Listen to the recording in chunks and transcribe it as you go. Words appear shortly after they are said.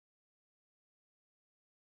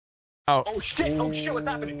out. Oh shit! Oh shit! What's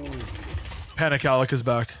happening? Panic Alec is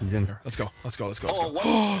back. Let's go. Let's go. Let's go. Let's Oh, go.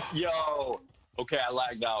 what? Yo. Okay, I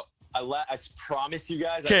lagged out. I promise you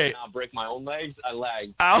guys, I Okay. did not break my own legs. I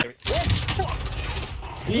lagged. Ow. Oh,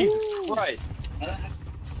 fuck. Jesus Christ.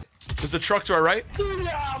 There's a truck to our right.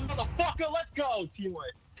 Yeah, motherfucker, let's go,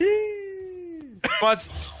 teamwork. What's?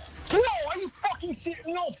 No, are you fucking serious?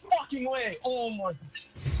 No fucking way. Oh my.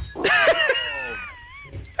 Oh.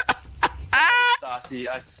 Stassi,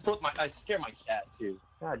 I scared my cat too.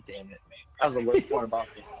 God damn it, man. That was the worst part about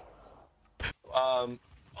me.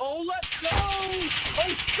 Oh, let's go! Oh,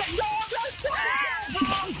 shit! No, let's go!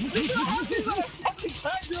 You know how things are fucking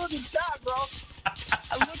trying to do in the chat, bro.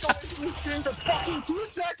 I look away from the screen for fucking 2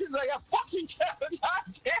 seconds. I got fucking chat.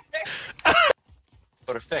 God damn it!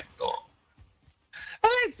 Perfecto.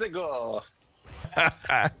 Let's go.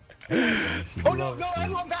 Oh no, no,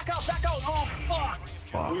 everyone back out, back out. Oh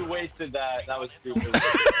fuck. We wasted that. That was stupid.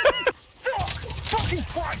 Fuck! Fucking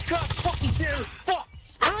Christ, God fucking damn it! Fuck!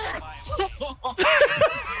 Oh,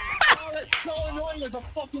 that's so annoying. There's a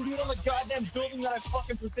fucking dude on the goddamn building that I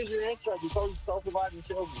fucking precision airstrike. He probably self-revived and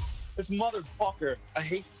killed me. This motherfucker. I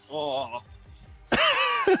hate. Oh.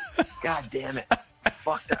 God damn it.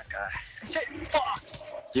 Fuck that guy. Shit, fuck!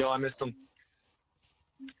 Yo, I missed him.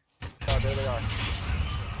 Oh, there they are.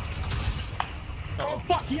 Oh,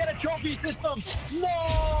 fuck, he had a trophy system!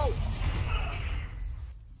 No!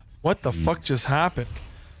 What the fuck just happened?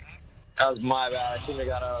 That was my bad. I shouldn't have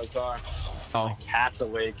got out of the car. Oh. My cat's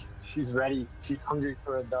awake. She's ready. She's hungry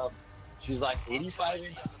for a dub. She's like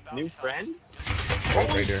 85-inch new friend?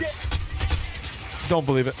 Holy shit! Don't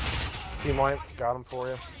believe it. Team White, got him for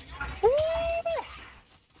you. Woo!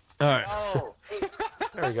 Alright. Oh.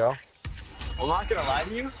 There we go. I'm not gonna lie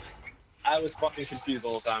to you. I was fucking confused the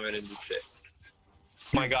whole time. I didn't do shit.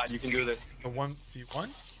 Oh my god, you can do this. The 1v1?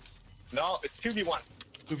 No, it's 2v1.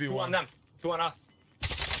 2v1. 2 on them. 2 on us.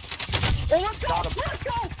 Oh, let's go! Let's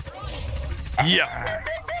go! Yeah.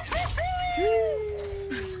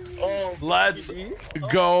 Oh, Let's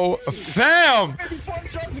go, fam! before it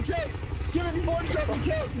shows the kills. Skip it before it shows the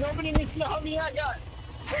kills. Nobody needs to know how many I got.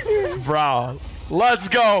 Bro, let's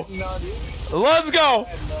go. No, dude. Let's go.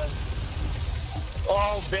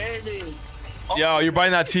 Oh, baby. Oh, Yo, you're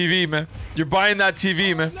buying that TV, man. You're buying that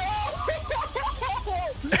TV, man. no!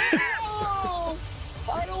 No!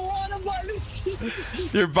 I don't want to buy the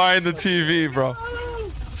TV. You're buying the TV, bro.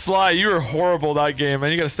 Sly, you were horrible that game,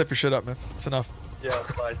 man. You gotta step your shit up, man. It's enough. Yeah,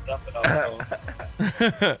 Sly, step it up, bro.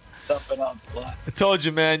 Step it up, Sly. I told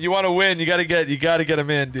you, man. You want to win, you gotta get him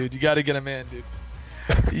in, dude. You gotta get him in, dude.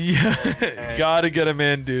 Yeah, gotta get him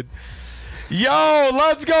in, dude. Yo,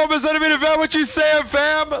 let's go, Miss Enemy event. What you saying,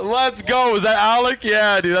 fam? Let's go. Is that Alec?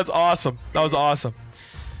 Yeah, dude. That's awesome. That was awesome.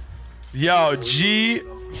 Yo,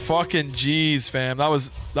 fucking G's, fam. That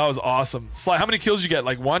was awesome. Sly, how many kills you get?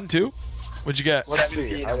 Like 1, 2? What'd you get?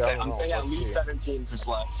 17. I don't I'm know. saying at Let's least see. 17 for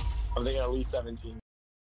Sly. I'm thinking at least 17.